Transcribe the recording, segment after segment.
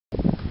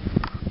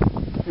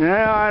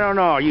Well, I don't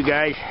know, you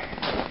guys.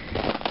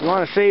 You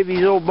want to save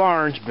these old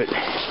barns, but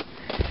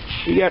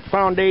you got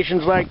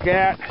foundations like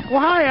that. Well,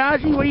 hi,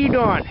 Ozzy. What are you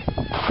doing?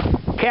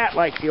 Cat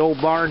likes the old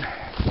barn.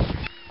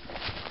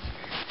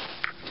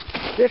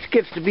 This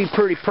gets to be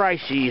pretty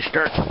pricey. You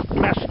start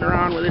messing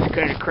around with this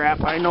kind of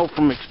crap. I know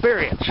from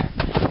experience.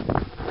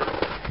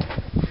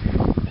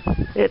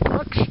 It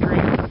looks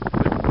straight,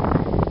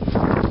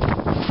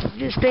 but it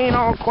just ain't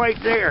all quite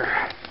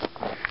there.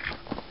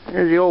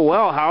 There's the old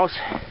well house.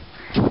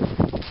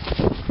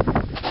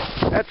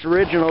 That's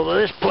original to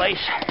this place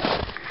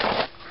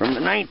from the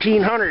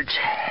 1900s.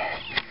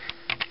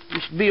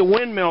 Used to be a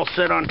windmill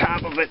set on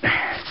top of it.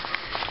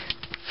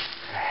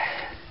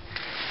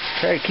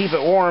 Try to keep it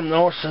warm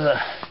though so the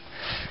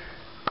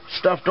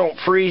stuff don't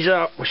freeze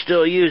up. We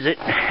still use it.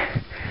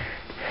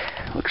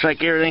 Looks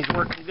like everything's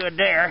working good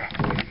there.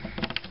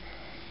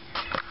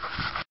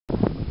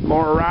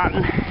 More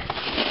rotten.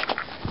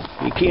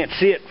 You can't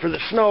see it for the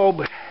snow,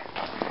 but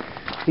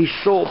these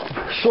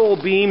sole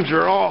beams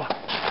are all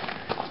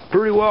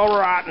pretty well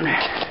rotten.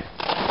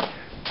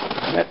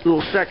 That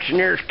little section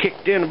there is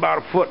kicked in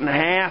about 1.5 feet.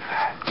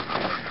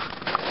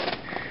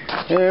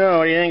 I don't know,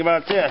 what do you think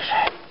about this?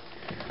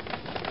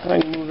 I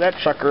can move that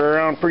sucker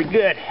around pretty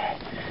good.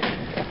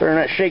 Better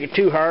not shake it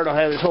too hard, I'll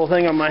have this whole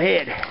thing on my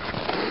head.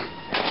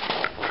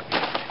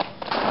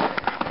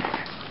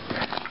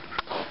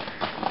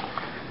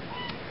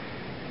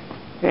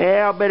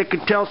 Yeah, I'll bet it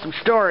could tell some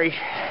stories.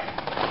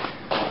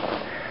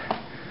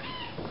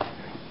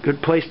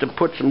 Good place to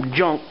put some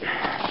junk.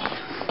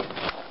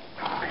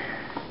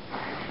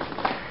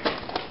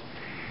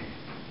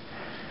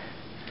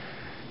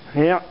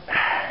 Yep.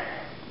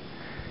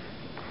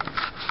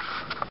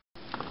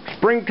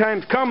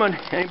 Springtime's coming.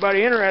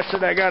 Anybody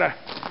interested? I got a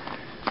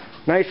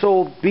nice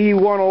old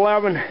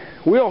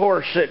B111 wheel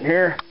horse sitting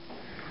here.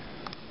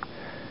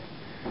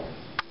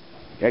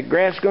 That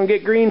grass is going to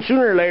get green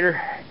sooner or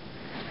later.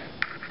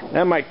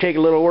 That might take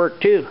a little work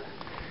too.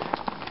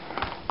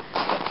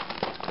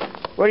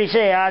 What do you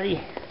say, Ozzy?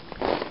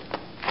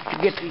 To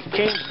get these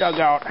chains dug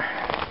out.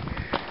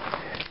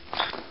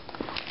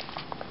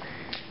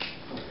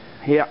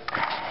 Yep.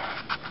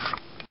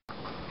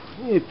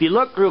 If you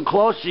look real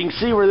close, you can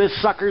see where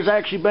this sucker's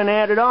actually been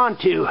added on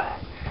to.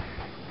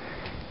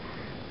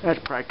 That's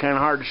probably kind of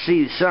hard to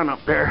see the sun up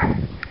there.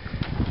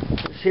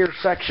 This here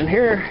section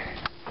here,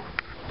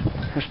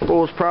 I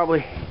suppose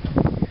probably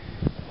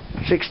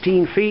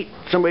 16 feet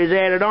somebody's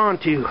added on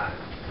to.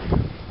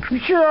 You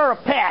sure are a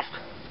pest.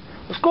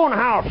 Let's go in the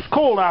house. It's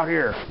cold out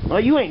here. Well,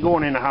 you ain't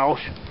going in the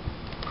house.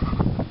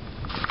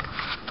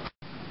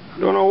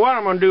 Don't know what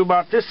I'm going to do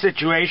about this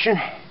situation.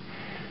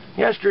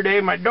 Yesterday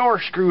my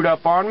door screwed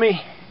up on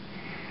me.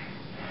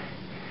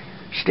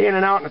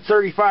 Standing out in a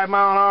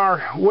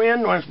 35-mile-an-hour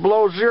wind when it's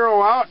below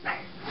zero out.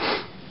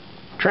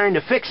 Trying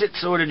to fix it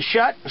so it'd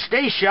shut and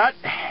stay shut.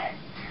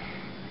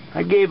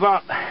 I gave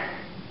up.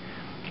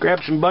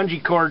 Grabbed some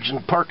bungee cords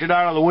and parked it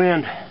out of the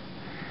wind.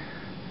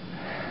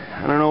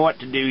 I don't know what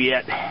to do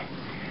yet.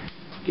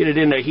 Get it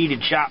in a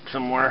heated shop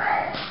somewhere.